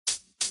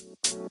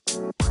Hi,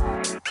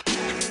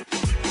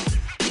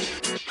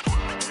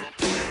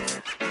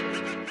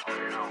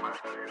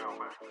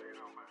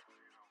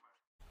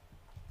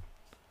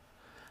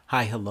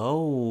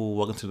 hello.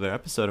 Welcome to another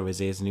episode of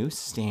Isaiah's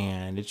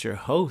Newsstand. It's your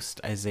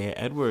host, Isaiah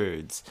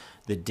Edwards.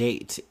 The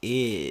date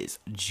is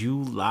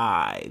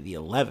July the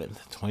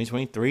 11th,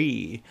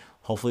 2023.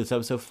 Hopefully this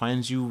episode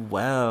finds you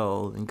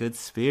well, in good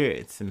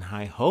spirits, and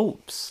high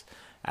hopes.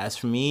 As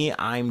for me,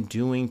 I'm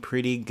doing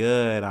pretty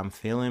good. I'm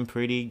feeling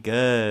pretty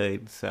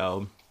good.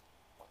 So,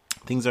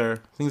 things are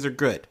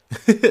good.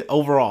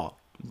 Overall,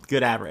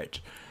 good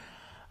average.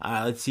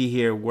 Let's see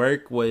here.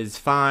 Work was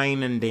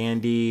fine and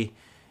dandy.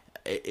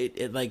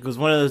 It like was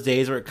one of those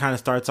days where it kind of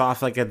starts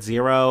off like at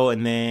zero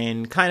and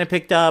then kind of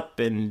picked up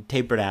and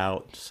tapered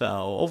out.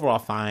 So overall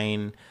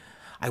fine.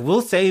 I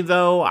will say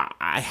though,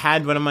 I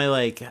had one of my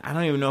like, I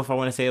don't even know if I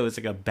want to say it was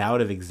like a bout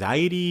of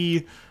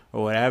anxiety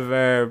or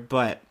whatever,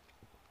 but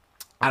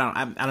I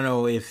don't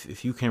know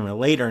if you can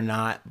relate or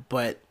not,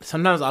 but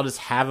sometimes I'll just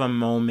have a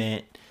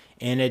moment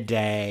in a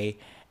day.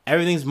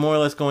 Everything's more or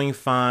less going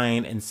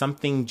fine and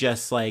something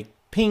just like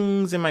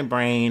pings in my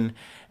brain.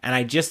 And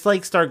I just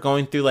like start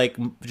going through like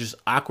just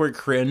awkward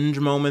cringe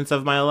moments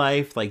of my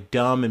life, like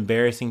dumb,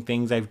 embarrassing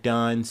things I've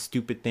done,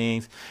 stupid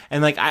things.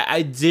 And like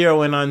I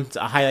zero in on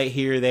a highlight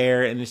here or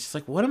there. And it's just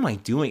like, what am I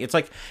doing? It's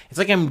like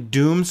I'm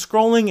doom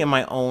scrolling in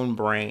my own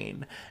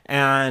brain.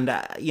 And,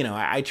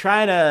 I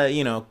try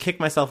to, kick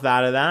myself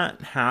out of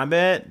that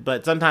habit.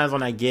 But sometimes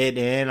when I get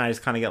in, I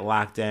just kind of get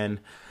locked in.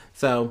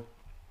 So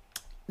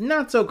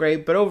not so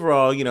great. But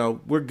overall,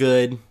 we're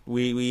good.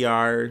 We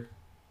are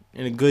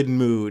in a good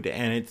mood.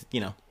 And it's,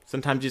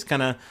 sometimes you just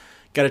kind of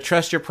got to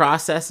trust your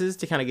processes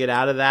to kind of get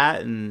out of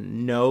that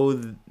and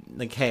know,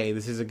 like, hey,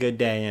 this is a good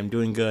day. I'm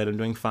doing good. I'm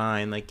doing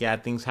fine. Like, yeah,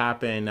 things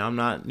happen. I'm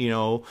not,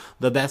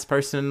 the best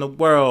person in the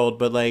world.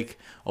 But, like,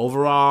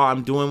 overall,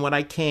 I'm doing what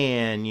I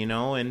can,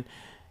 and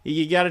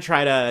you got to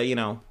try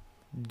to,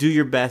 do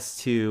your best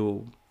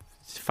to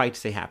fight to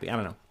stay happy. I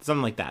don't know.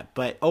 Something like that.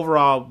 But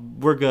overall,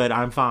 we're good.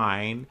 I'm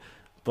fine.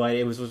 But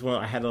it was when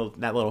I had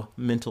that little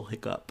mental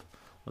hiccup.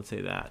 Let's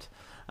say that.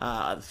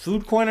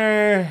 Food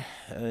corner,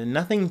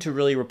 nothing to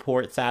really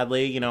report,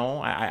 sadly.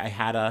 I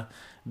had a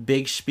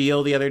big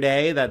spiel the other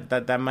day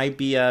that might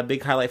be a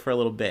big highlight for a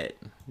little bit.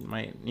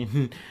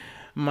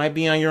 Might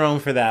be on your own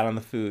for that on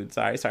the food.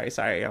 Sorry.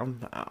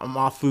 I'm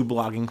off food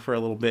blogging for a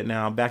little bit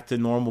now. Back to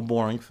normal,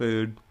 boring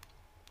food.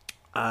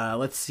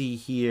 Let's see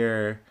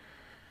here.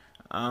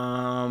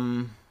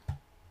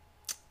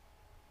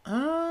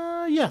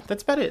 Yeah,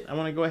 that's about it. I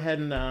want to go ahead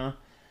and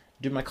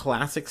do my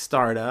classic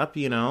startup,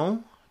 I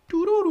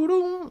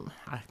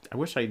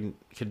wish I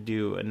could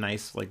do a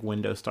nice like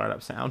Windows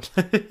startup sound.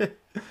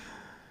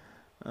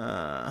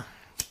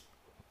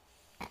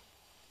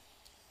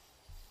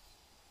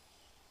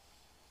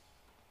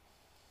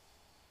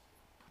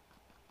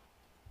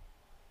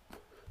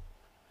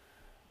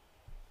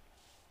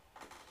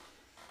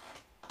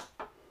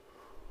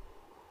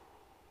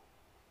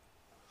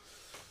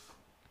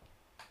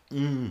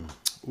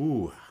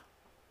 Ooh.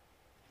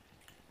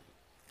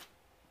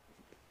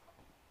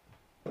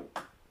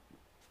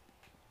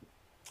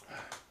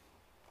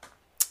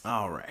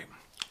 All right,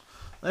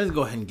 let's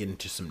go ahead and get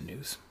into some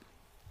news.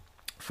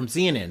 From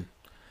CNN,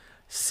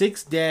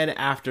 6 dead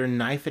after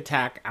knife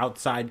attack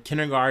outside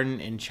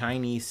kindergarten in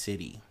Chinese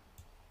city.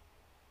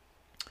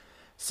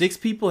 6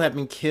 people have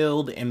been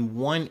killed and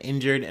 1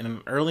 injured in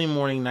an early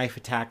morning knife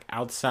attack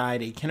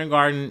outside a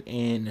kindergarten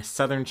in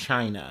southern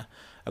China,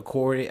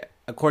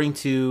 according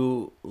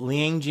to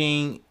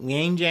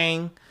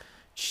Lianjiang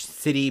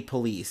City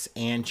Police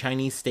and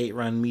Chinese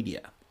state-run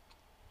media.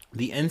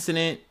 The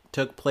incident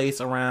took place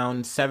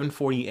around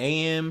 7:40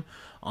 a.m.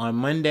 on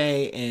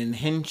Monday in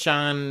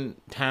Hinshan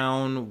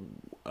town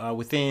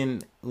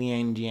within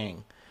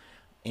Lianjiang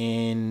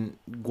in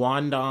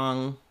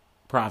Guangdong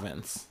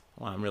province.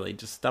 Well, I'm really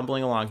just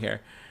stumbling along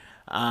here.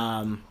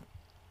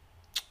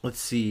 Let's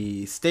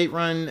see.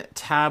 State-run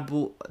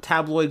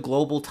tabloid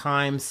Global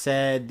Times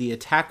said the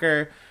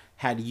attacker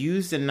had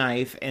used a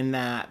knife and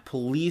that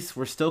police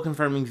were still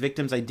confirming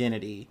victim's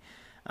identity.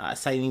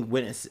 Citing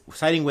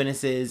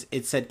witnesses,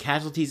 it said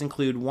casualties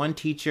include 1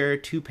 teacher,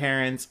 2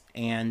 parents,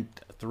 and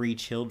 3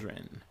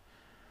 children.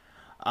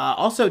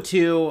 Also,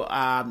 too,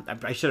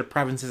 I should have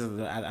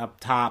preferences up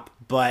top,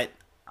 but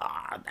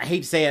I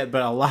hate to say it,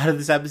 but a lot of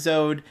this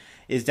episode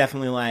is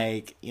definitely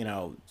like,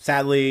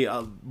 sadly,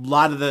 a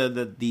lot of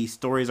the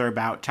stories are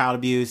about child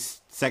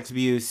abuse, sex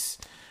abuse,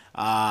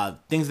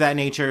 things of that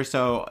nature.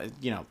 So,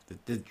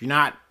 if you're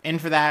not in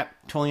for that,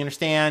 totally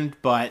understand,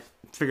 but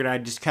figured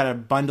I'd just kind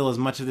of bundle as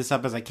much of this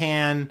up as I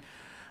can.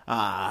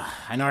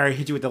 I know I already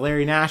hit you with the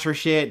Larry Nasher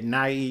shit, and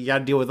now you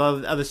gotta deal with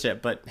other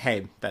shit, but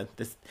hey,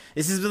 this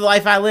is the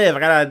life I live.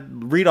 I gotta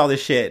read all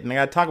this shit, and I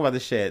gotta talk about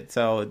this shit,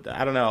 so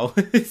I don't know.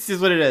 This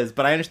is what it is,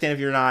 but I understand if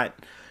you're not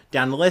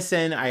down to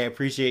listen. I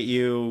appreciate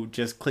you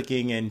just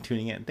clicking and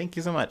tuning in. Thank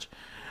you so much.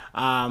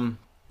 But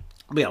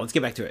yeah, let's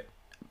get back to it.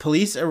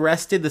 Police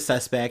arrested the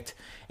suspect,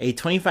 a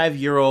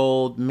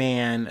 25-year-old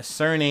man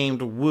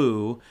surnamed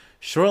Wu,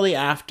 shortly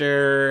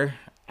after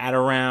at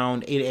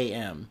around 8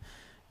 a.m.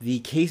 The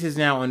case is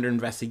now under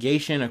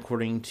investigation,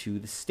 according to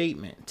the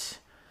statement.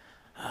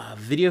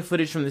 Video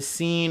footage from the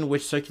scene,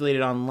 which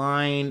circulated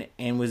online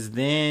and was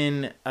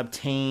then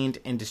obtained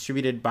and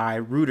distributed by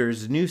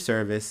Reuters news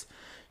service,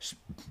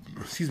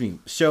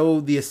 show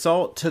the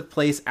assault took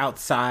place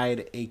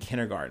outside a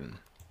kindergarten.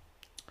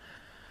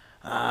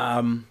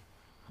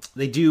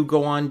 They do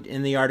go on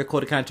in the article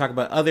to kind of talk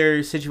about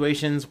other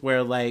situations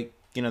where, like,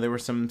 you know, there were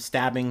some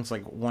stabbings,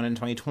 like one in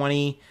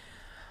 2020.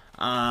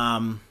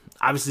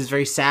 Obviously, it's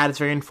very sad. It's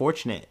very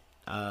unfortunate.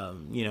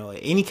 You know,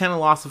 any kind of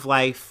loss of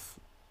life,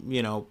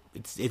 you know,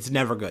 it's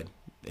never good.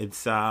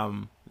 It's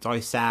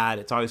always sad.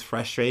 It's always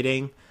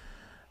frustrating.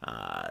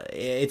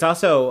 It's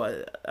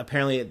also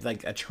apparently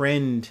like a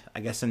trend, I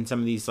guess, in some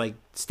of these like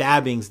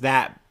stabbings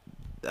that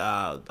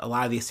a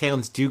lot of the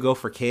assailants do go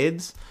for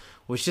kids,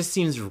 which just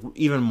seems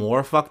even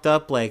more fucked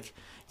up. Like,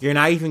 you're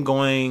not even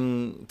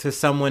going to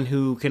someone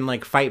who can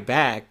like fight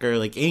back or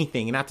like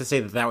anything. Not to say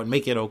that that would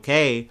make it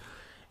okay.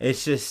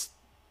 It's just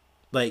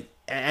like,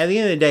 at the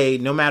end of the day,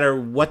 no matter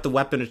what the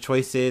weapon of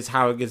choice is,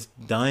 how it gets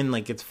done,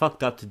 like, it's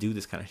fucked up to do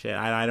this kind of shit.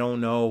 I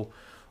don't know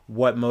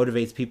what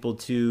motivates people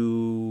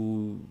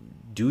to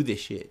do this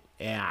shit.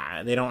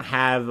 Yeah, they don't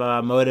have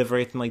a motive or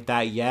anything like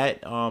that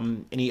yet.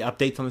 Any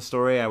updates on the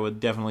story, I would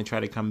definitely try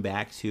to come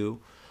back to.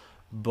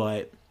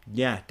 But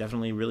yeah,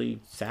 definitely really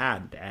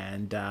sad.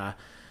 And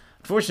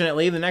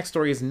unfortunately, the next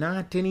story is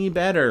not any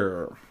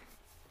better.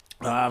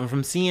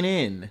 From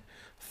CNN.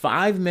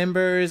 5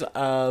 members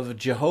of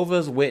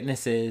Jehovah's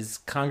Witnesses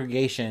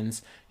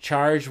congregations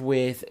charged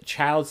with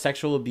child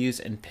sexual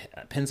abuse in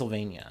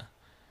Pennsylvania.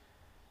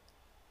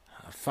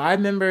 5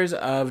 members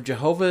of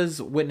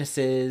Jehovah's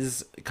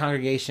Witnesses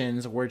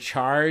congregations were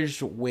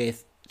charged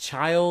with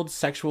child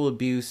sexual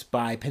abuse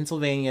by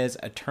Pennsylvania's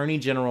Attorney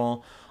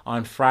General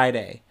on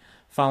Friday,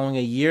 following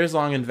a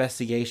years-long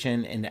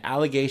investigation into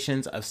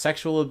allegations of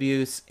sexual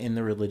abuse in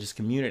the religious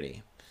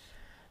community.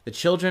 The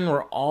children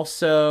were all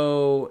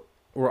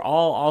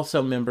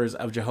also members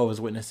of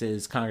Jehovah's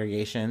Witnesses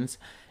congregations,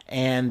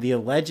 and the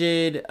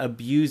alleged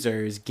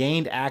abusers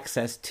gained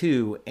access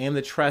to and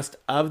the trust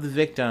of the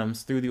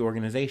victims through the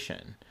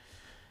organization.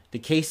 The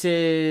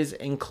cases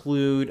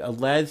include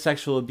alleged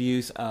sexual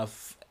abuse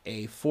of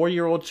a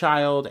 4-year-old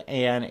child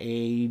and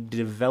a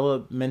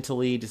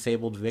developmentally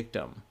disabled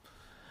victim.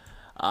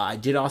 I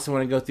did also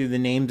want to go through the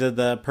names of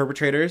the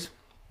perpetrators.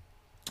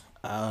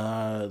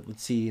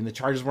 Let's see. And the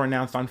charges were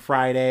announced on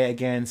Friday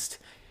against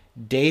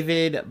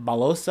David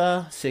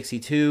Balosa,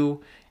 62,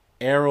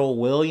 Errol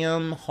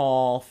William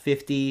Hall,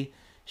 50,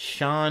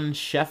 Sean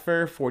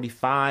Sheffer,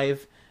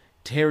 45,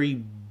 Terry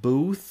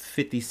Booth,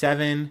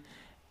 57,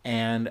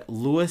 and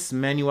Luis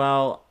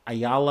Manuel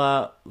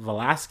Ayala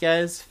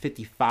Velasquez,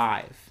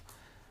 55,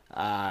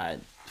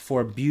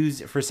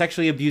 for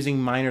sexually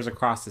abusing minors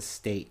across the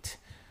state.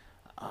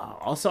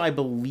 Also, I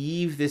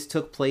believe this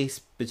took place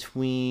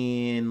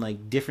between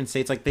like different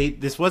states. Like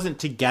this wasn't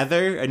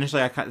together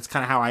initially. It's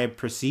kind of how I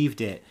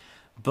perceived it,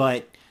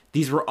 but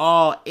these were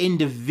all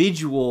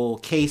individual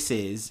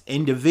cases,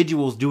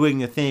 individuals doing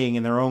the thing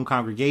in their own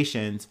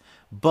congregations.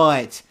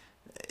 But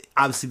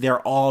obviously, they're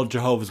all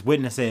Jehovah's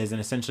Witnesses,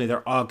 and essentially,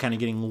 they're all kind of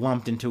getting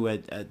lumped into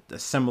a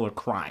similar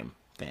crime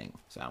thing.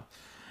 So.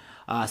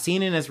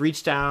 CNN has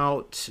reached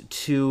out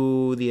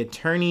to the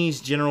Attorney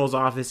General's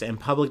office and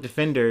public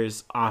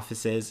defender's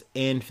offices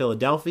in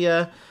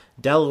Philadelphia,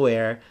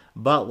 Delaware,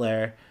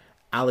 Butler,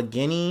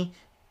 Allegheny,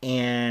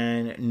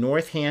 and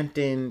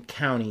Northampton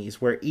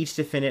counties, where each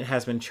defendant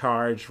has been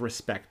charged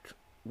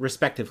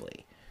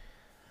respectively.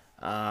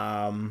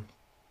 So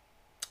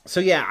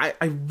yeah,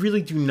 I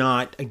really do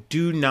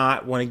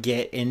not want to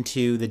get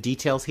into the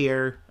details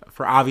here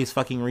for obvious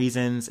fucking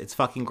reasons. It's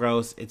fucking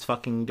gross. It's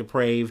fucking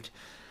depraved.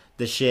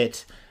 The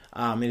shit.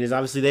 It is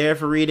obviously there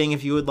for reading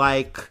if you would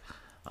like.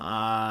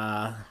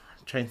 I'm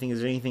trying to think,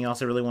 is there anything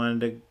else I really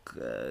wanted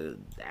to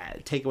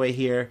take away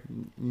here?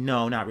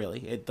 No, not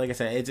really. Like I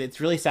said, it's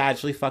really sad.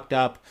 It's really fucked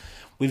up.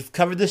 We've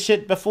covered this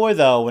shit before,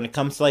 though, when it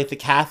comes to like the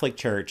Catholic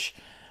Church.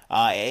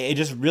 It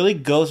just really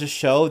goes to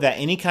show that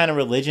any kind of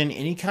religion,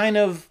 any kind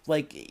of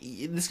like,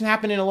 this can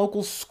happen in a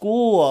local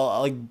school,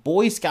 like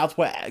Boy Scouts,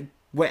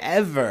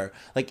 wherever,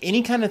 like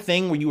any kind of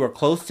thing where you are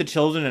close to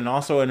children and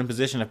also in a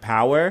position of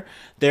power,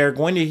 there are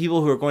going to be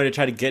people who are going to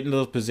try to get into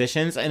those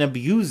positions and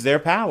abuse their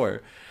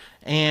power.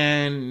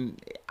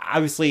 And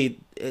obviously,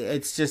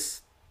 it's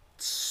just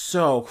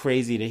so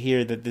crazy to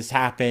hear that this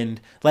happened.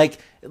 Like,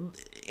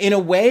 in a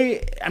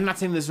way, I'm not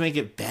saying this will make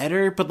it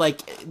better, but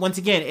like, once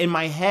again, in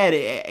my head,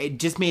 it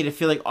just made it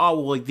feel like, oh,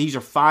 well, like these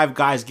are 5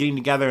 guys getting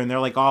together and they're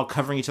like all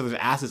covering each other's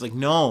asses. Like,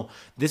 no,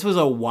 this was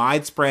a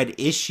widespread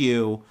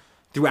issue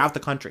throughout the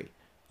country.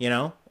 You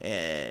know,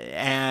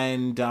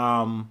 and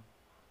I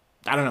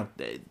don't know.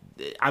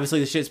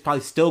 Obviously, the shit's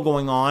probably still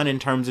going on in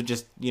terms of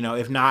just, you know,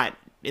 if not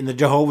in the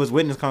Jehovah's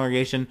Witness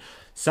congregation,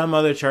 some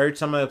other church,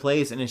 some other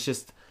place, and it's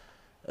just,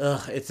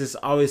 it's just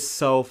always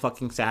so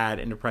fucking sad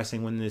and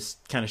depressing when this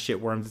kind of shit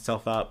worms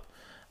itself up.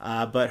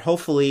 But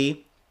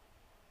hopefully,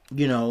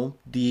 you know,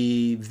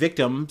 the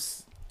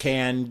victims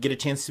can get a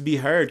chance to be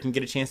heard, can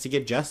get a chance to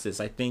get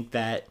justice. I think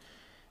that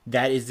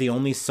is the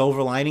only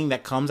silver lining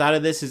that comes out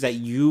of this, is that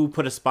you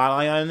put a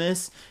spotlight on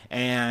this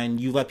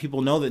and you let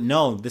people know that,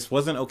 no, this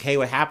wasn't okay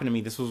what happened to me.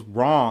 This was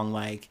wrong.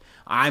 Like,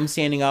 I'm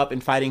standing up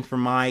and fighting for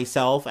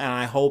myself, and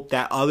I hope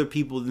that other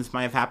people this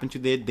might have happened to,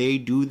 they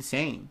do the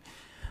same.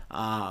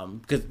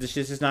 Because this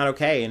just is not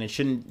okay, and it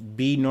shouldn't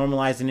be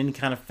normalized in any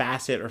kind of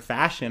facet or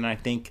fashion. I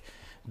think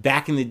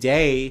back in the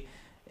day,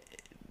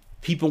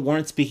 people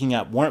weren't speaking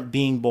up, weren't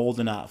being bold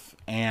enough,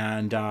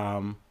 and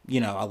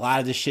a lot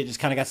of this shit just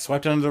kind of got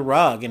swept under the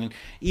rug. And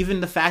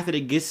even the fact that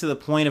it gets to the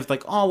point of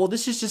like, oh, well,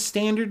 this is just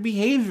standard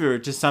behavior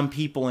to some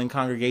people in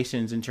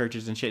congregations and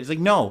churches and shit. It's like,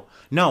 no,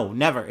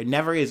 never. It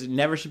never is. It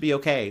never should be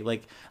okay.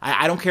 Like,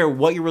 I don't care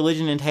what your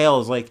religion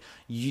entails. Like,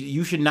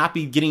 you should not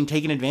be getting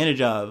taken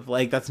advantage of.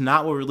 Like, that's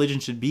not what religion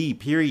should be,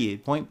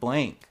 period, point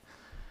blank.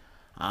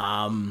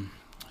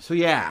 So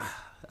yeah,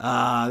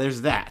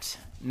 there's that.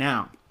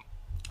 Now,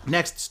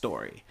 next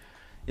story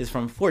is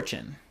from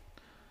Fortune.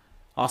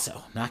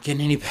 Also, not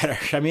getting any better.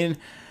 I mean,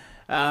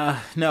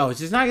 no,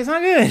 it's not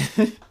good.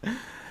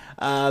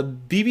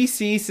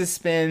 BBC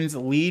suspends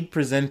lead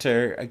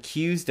presenter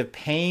accused of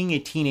paying a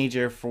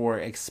teenager for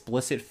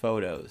explicit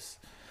photos.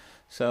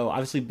 So,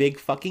 obviously, big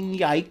fucking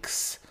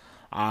yikes.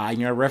 I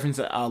reference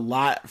a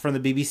lot from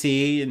the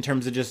BBC in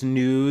terms of just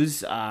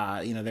news.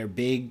 They're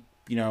big,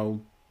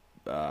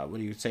 what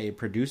do you say,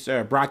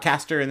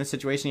 broadcaster in this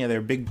situation. Yeah, they're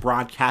a big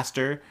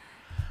broadcaster.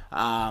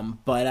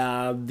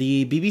 But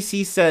the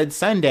BBC said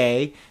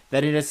Sunday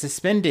that it has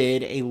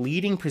suspended a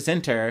leading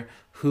presenter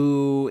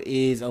who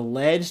is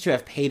alleged to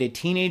have paid a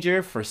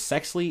teenager for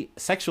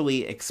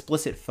sexually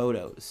explicit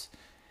photos.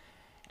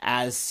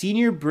 As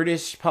senior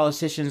British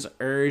politicians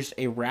urged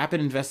a rapid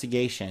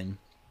investigation,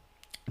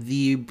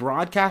 the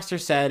broadcaster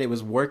said it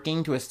was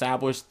working to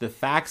establish the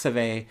facts of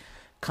a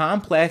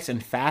complex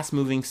and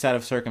fast-moving set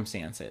of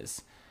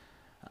circumstances.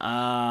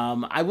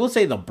 I will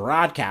say the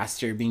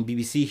broadcaster, being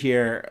BBC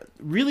here,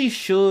 really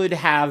should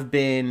have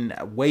been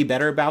way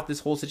better about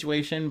this whole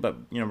situation, but,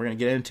 we're going to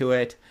get into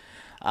it.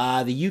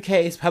 The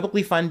UK's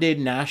publicly funded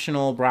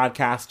national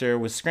broadcaster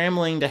was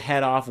scrambling to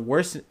head off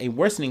a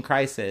worsening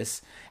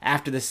crisis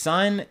after the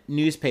Sun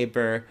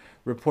newspaper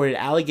reported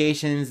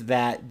allegations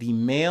that the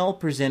male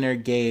presenter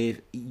gave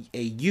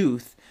a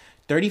youth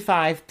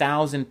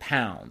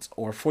 £35,000,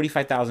 or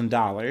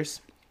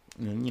 $45,000,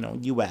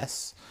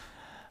 US,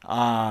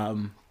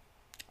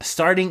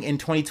 starting in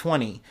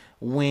 2020,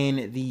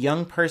 when the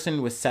young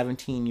person was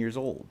 17 years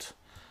old.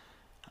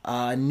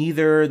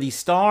 Neither the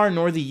star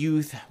nor the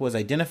youth was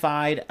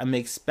identified.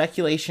 Amid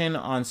speculation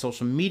on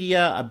social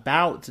media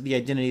about the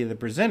identity of the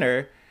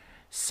presenter,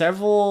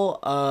 several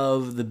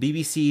of the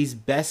BBC's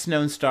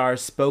best-known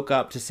stars spoke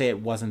up to say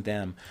it wasn't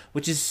them,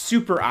 which is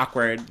super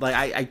awkward. Like,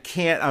 I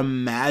can't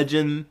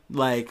imagine,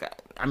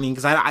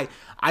 because I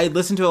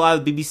listen to a lot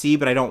of the BBC,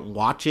 but I don't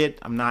watch it.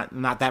 I'm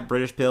not that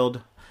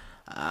British-pilled.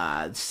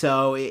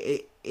 So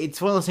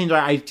it's one of those things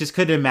where I just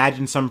couldn't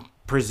imagine some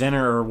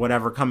presenter or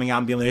whatever coming out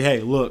and being like,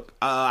 hey, look,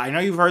 I know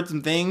you've heard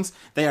some things.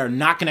 They are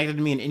not connected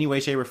to me in any way,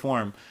 shape, or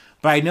form.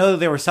 But I know that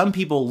there were some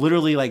people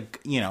literally,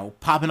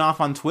 popping off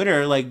on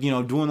Twitter,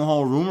 doing the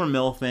whole rumor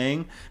mill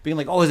thing, being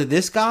like, oh, is it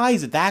this guy?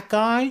 Is it that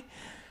guy?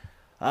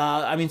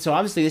 So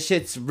obviously this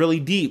shit's really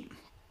deep.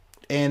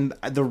 And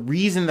the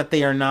reason that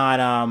they are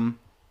not,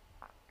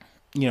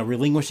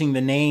 relinquishing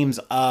the names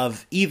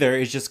of either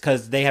is just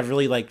because they have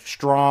really,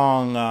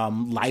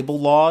 strong libel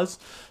laws.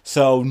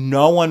 So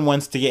no one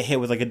wants to get hit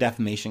with, a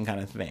defamation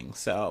kind of thing.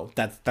 So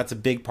that's a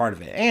big part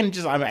of it. And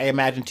just, I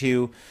imagine,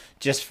 too,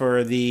 just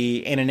for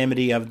the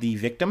anonymity of the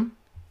victim,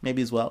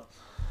 maybe as well.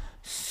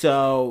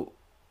 So,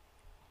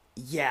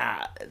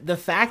 yeah, the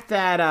fact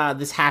that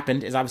this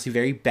happened is obviously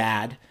very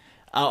bad.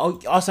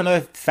 Also,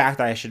 another fact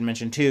that I should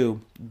mention,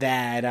 too,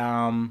 that...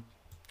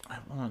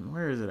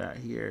 where is it at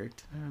here?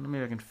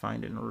 Maybe I can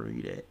find it and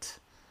read it.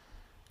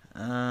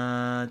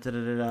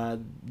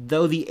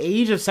 Though the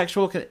age of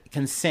sexual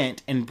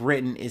consent in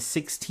Britain is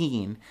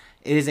 16,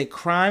 it is a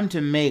crime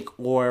to make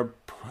or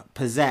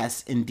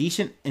possess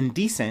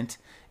indecent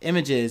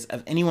images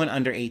of anyone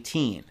under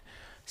 18.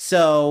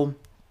 So,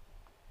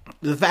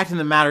 the fact of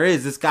the matter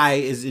is, this guy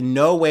is in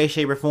no way,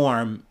 shape, or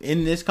form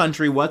in this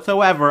country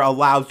whatsoever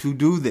allowed to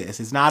do this.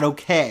 It's not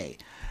okay.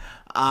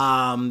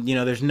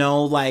 There's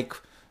no,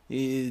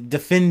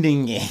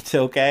 defending it,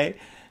 okay?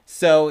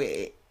 So,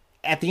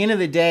 at the end of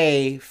the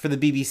day, for the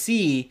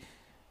BBC,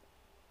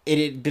 it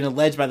had been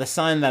alleged by The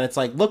Sun that it's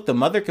look, the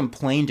mother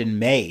complained in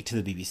May to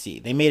the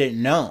BBC. They made it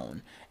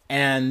known.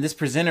 And this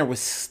presenter was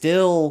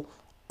still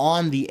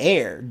on the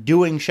air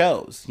doing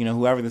shows,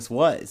 whoever this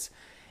was.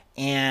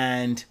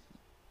 And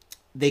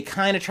they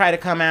kind of try to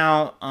come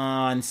out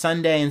on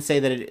Sunday and say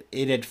that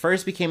it had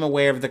first became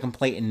aware of the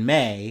complaint in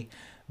May,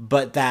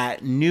 but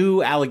that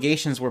new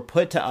allegations were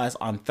put to us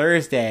on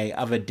Thursday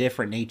of a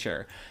different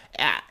nature.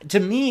 To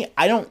me,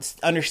 I don't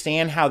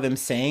understand how them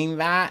saying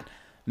that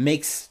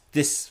makes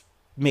this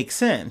make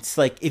sense.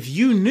 If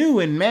you knew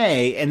in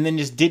May and then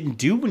just didn't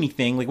do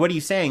anything, what are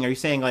you saying? Are you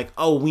saying,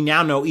 oh, we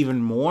now know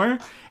even more?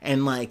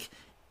 And,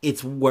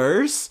 it's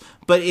worse.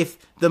 But if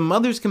the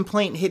mother's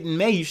complaint hit in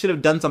May, you should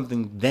have done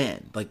something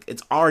then. Like,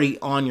 it's already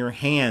on your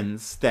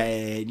hands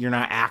that you're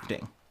not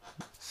acting.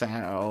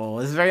 So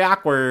it's very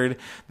awkward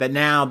that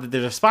now that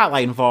there's a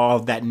spotlight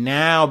involved, that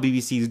now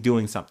BBC is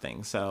doing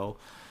something. So,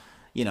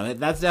 you know,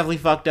 that's definitely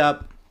fucked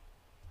up.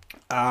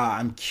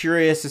 I'm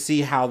curious to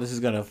see how this is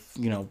going to,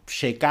 you know,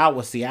 shake out.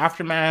 What's the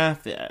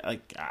aftermath?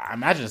 Like, I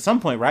imagine at some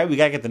point, right? We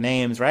got to get the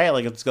names, right?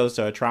 Like, if this goes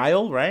to a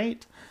trial,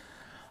 right?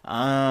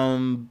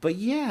 But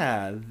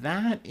yeah,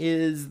 that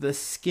is the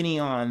skinny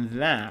on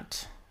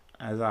that,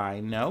 as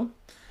I know.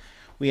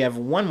 We have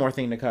one more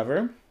thing to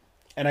cover.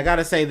 And I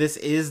gotta say, this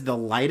is the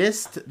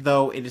lightest,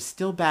 though it is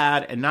still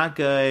bad and not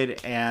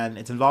good, and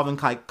it's involving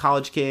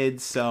college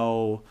kids,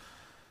 so,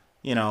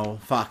 you know,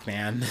 fuck,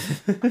 man.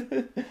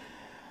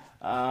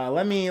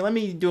 Let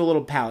me do a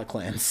little palate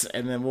cleanse,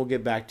 and then we'll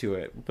get back to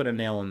it. We'll put a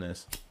nail in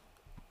this.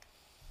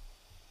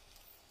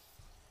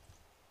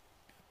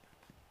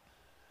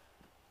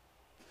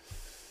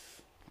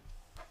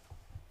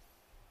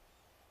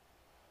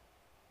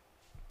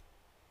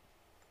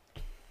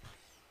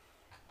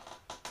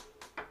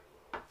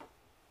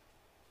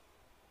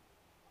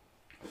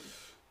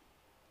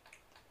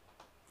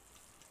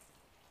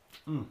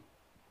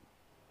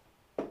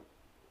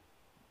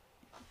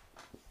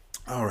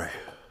 All right.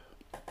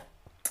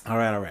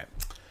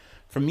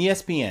 From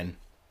ESPN,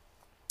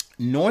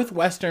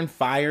 Northwestern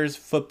fires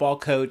football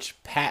coach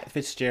Pat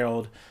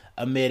Fitzgerald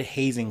amid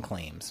hazing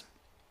claims.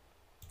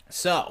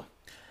 So,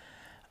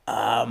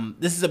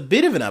 this is a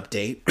bit of an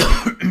update.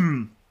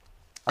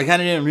 I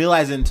kind of didn't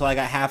realize it until I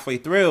got halfway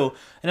through,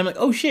 and I'm like,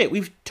 oh shit,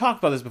 we've talked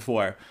about this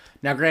before.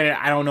 Now,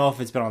 granted, I don't know if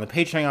it's been on the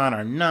Patreon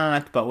or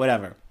not, but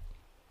whatever.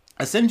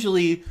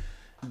 Essentially,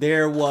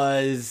 there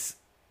was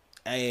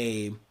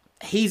a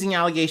hazing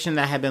allegation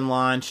that had been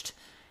launched,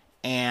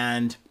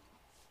 and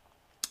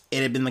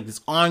it had been like this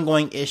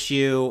ongoing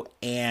issue,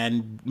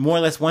 and more or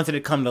less once it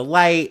had come to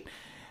light,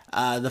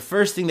 the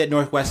first thing that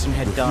Northwestern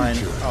had done...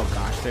 Oh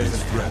gosh, there's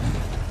an ad.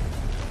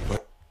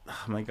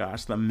 Oh my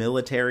gosh, the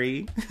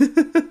military.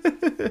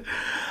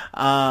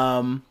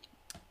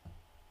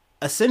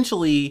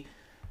 Essentially...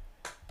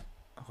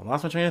 I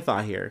lost my train of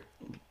thought here.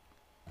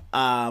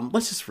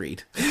 Let's just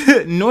read.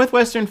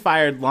 Northwestern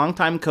fired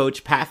longtime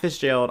coach Pat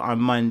Fitzgerald on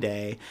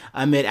Monday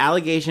amid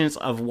allegations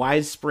of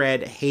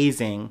widespread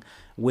hazing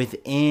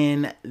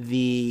within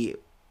the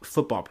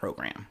football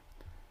program.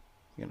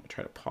 I'm going to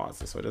try to pause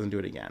this so it doesn't do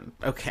it again.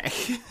 Okay.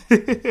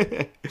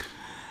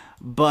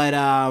 But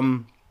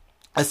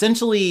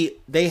essentially,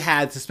 they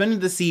had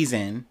suspended the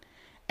season,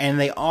 and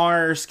they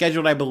are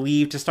scheduled, I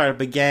believe, to start up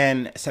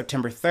again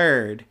September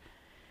 3rd.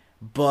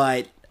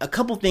 But a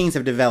couple things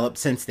have developed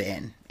since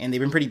then, and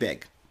they've been pretty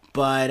big.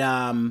 But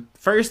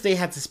first, they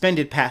had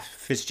suspended Pat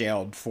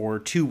Fitzgerald for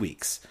 2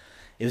 weeks.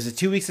 It was a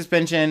 2-week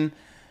suspension.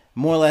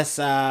 More or less,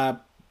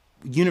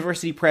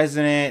 university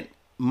president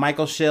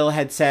Michael Schill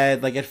had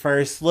said, like, at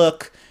first,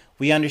 look,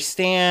 we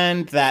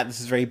understand that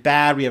this is very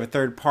bad. We have a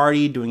third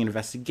party doing an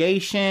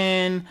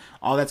investigation.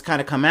 All that's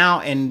kind of come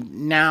out,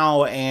 and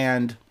now,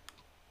 and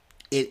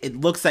it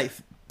looks like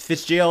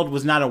Fitzgerald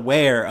was not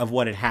aware of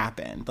what had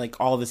happened, like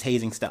all this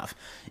hazing stuff.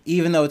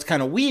 Even though it's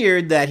kind of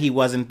weird that he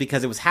wasn't,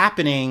 because it was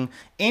happening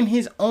in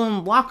his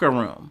own locker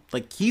room.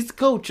 Like, he's the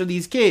coach of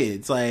these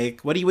kids.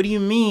 Like, what do you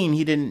mean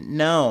he didn't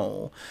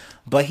know?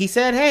 But he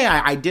said, hey,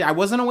 I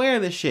wasn't aware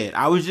of this shit.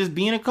 I was just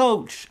being a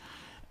coach.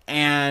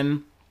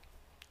 And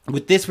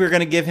with this, we're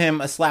going to give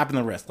him a slap in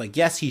the wrist. Like,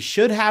 yes, he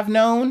should have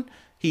known.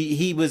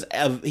 He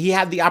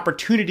had the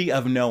opportunity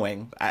of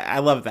knowing. I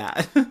love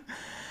that.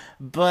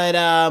 But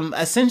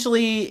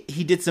essentially,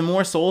 he did some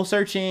more soul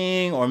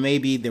searching, or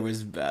maybe there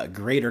was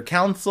greater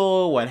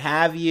counsel, what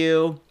have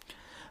you.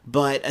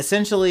 But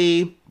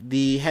essentially,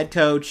 the head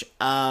coach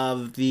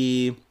of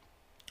the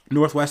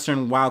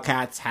Northwestern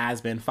Wildcats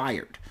has been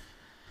fired.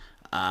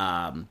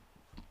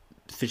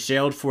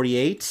 Fitzgerald,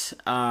 48.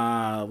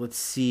 Let's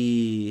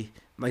see.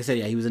 Like I said,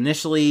 yeah, he was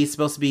initially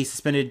supposed to be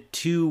suspended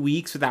 2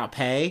 weeks without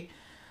pay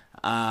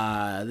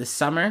this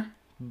summer,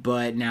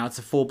 but now it's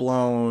a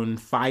full-blown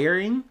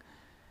firing.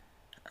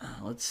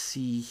 Let's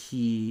see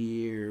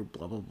here.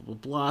 Blah, blah, blah,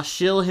 blah.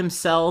 Schill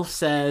himself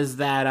says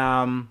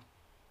that,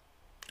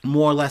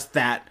 more or less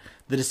that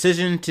the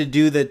decision to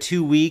do the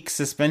 2-week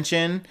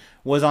suspension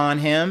was on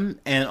him,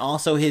 and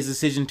also his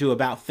decision to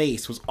about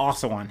face was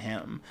also on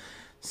him.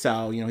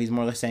 So, you know, he's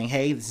more or less saying,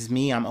 hey, this is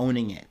me, I'm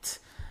owning it.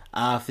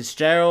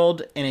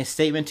 Fitzgerald, in a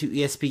statement to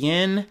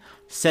ESPN,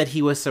 said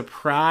he was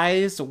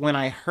surprised when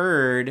I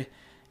heard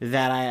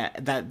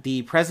that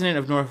the president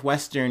of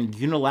Northwestern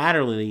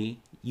unilaterally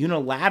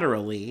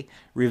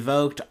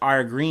revoked our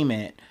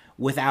agreement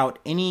without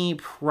any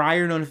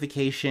prior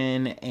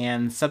notification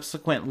and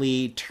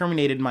subsequently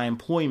terminated my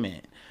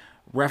employment,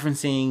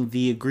 referencing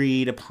the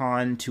agreed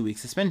upon 2-week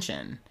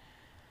suspension.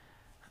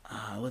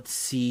 Let's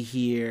see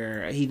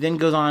here. He then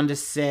goes on to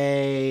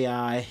say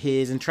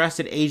his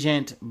entrusted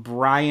agent,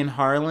 Brian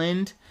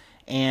Harland,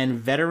 and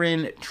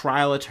veteran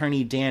trial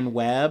attorney Dan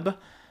Webb,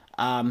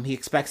 he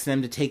expects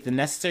them to take the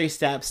necessary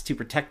steps to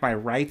protect my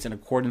rights in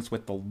accordance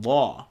with the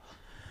law.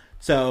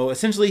 So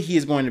essentially, he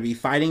is going to be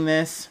fighting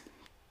this,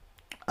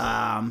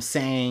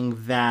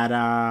 saying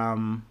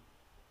that,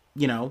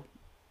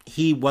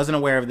 he wasn't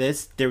aware of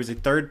this. There was a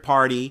third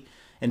party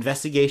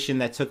investigation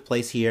that took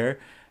place here,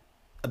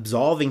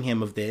 absolving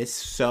him of this,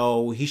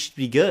 so he should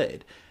be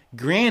good.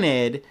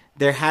 Granted,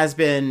 there has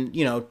been,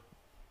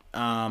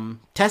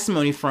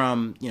 testimony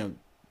from,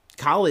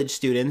 college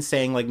students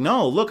saying like,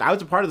 no, look, I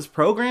was a part of this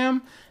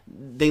program.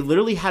 They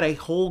literally had a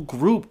whole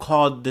group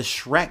called the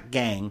Shrek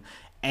Gang,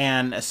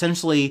 and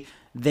essentially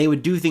they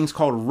would do things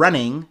called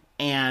running,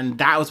 and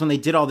that was when they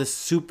did all this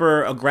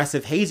super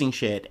aggressive hazing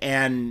shit,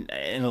 and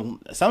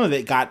some of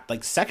it got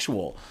like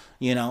sexual,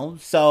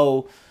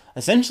 so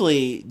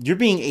essentially you're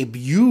being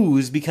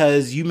abused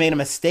because you made a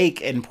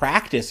mistake in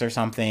practice or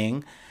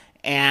something,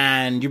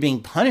 and you're being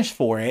punished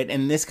for it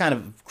in this kind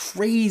of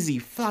crazy,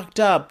 fucked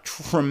up,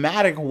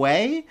 traumatic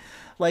way.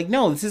 Like,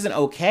 no, this isn't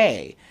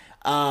okay.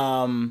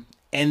 And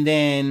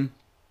then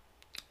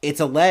it's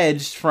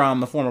alleged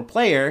from a former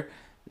player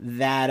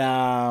that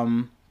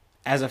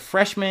as a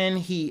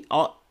freshman,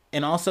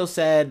 and also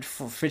said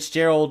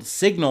Fitzgerald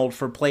signaled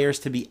for players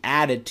to be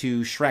added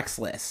to Shrek's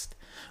list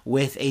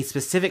with a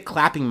specific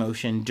clapping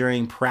motion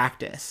during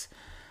practice.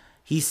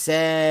 He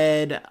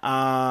said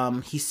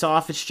he saw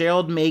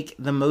Fitzgerald make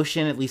the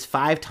motion at least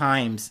 5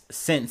 times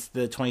since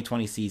the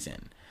 2020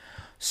 season.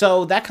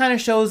 So that kind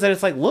of shows that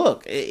it's like,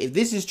 look, if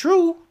this is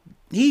true,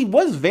 he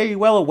was very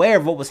well aware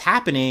of what was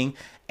happening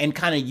and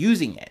kind of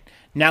using it.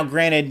 Now,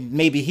 granted,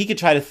 maybe he could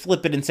try to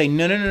flip it and say,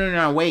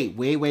 no,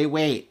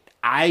 wait.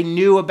 I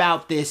knew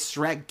about this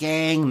Shrek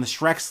gang and the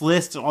Shrek's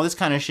list and all this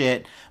kind of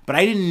shit, but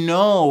I didn't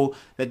know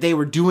that they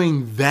were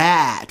doing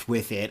that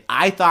with it.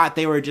 I thought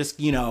they were just,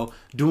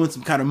 doing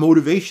some kind of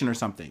motivation or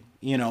something.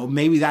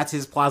 Maybe that's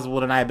his plausible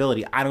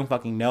deniability. I don't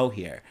fucking know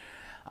here.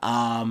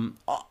 I'm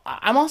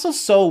also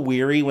so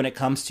weary when it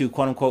comes to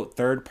quote unquote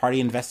third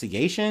party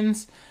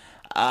investigations.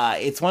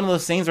 It's one of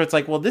those things where it's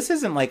like, well, this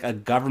isn't like a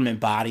government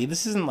body.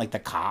 This isn't like the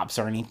cops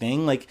or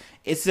anything. Like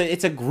it's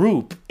a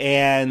group,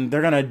 and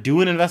they're going to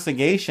do an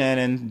investigation,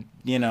 and,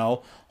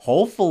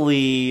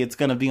 hopefully it's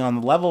going to be on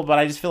the level, but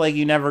I just feel like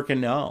you never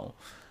can know.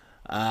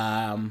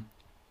 That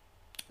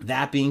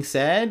being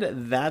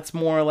said, that's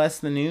more or less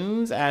the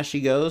news as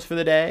she goes for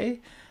the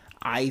day.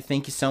 I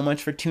thank you so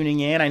much for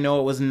tuning in. I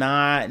know it was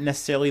not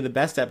necessarily the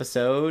best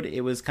episode.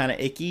 It was kind of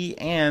icky,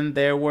 and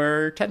there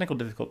were technical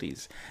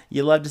difficulties.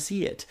 You love to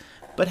see it.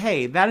 But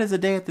hey, that is a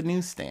day at the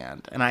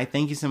newsstand. And I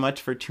thank you so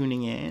much for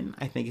tuning in.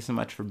 I thank you so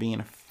much for being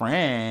a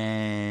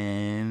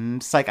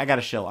friend. Psych, I got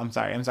to shill. I'm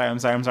sorry.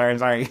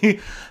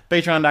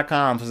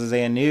 Patreon.com /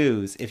 Isaiah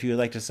News. If you would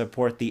like to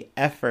support the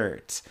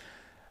effort,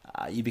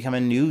 you become a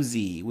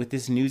newsie. With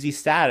this newsie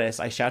status,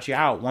 I shout you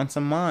out once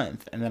a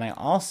month. And then I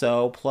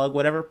also plug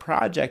whatever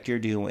project you're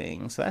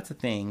doing. So that's a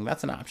thing.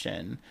 That's an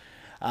option.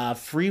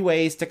 Free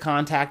ways to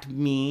contact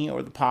me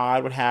or the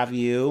pod, what have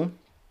you.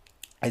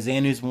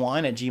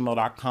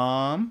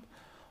 IsaiahNews1@gmail.com.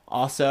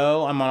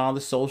 Also, I'm on all the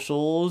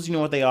socials. You know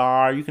what they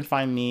are. You can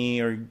find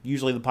me or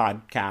usually the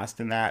podcast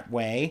in that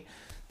way.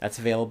 That's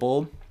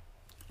available.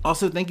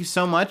 Also, thank you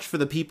so much for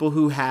the people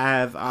who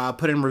have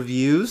put in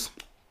reviews.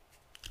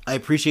 I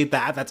appreciate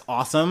that. That's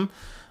awesome.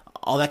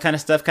 All that kind of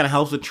stuff kind of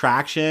helps with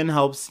traction,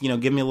 helps,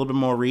 give me a little bit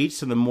more reach.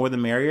 So the more the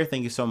merrier.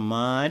 Thank you so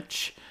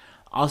much.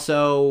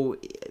 Also,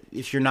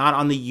 if you're not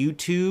on the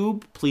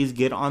YouTube, please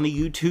get on the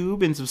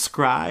YouTube and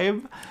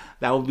subscribe.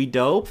 That would be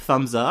dope.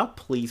 Thumbs up,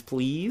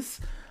 please.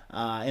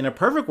 In a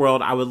perfect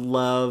world, I would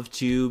love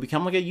to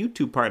become like a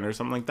YouTube partner or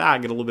something like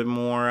that. Get a little bit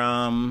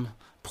more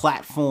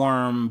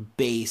platform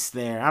base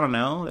there. I don't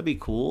know. That'd be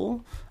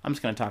cool. I'm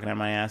just kind of talking out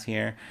my ass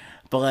here.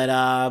 But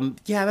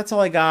yeah, that's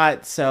all I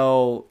got.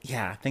 So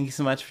yeah, thank you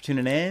so much for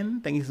tuning in.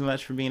 Thank you so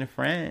much for being a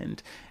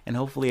friend. And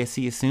hopefully I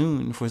see you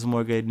soon for some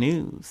more good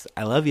news.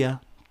 I love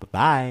you.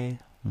 Bye-bye.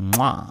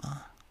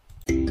 Mwah.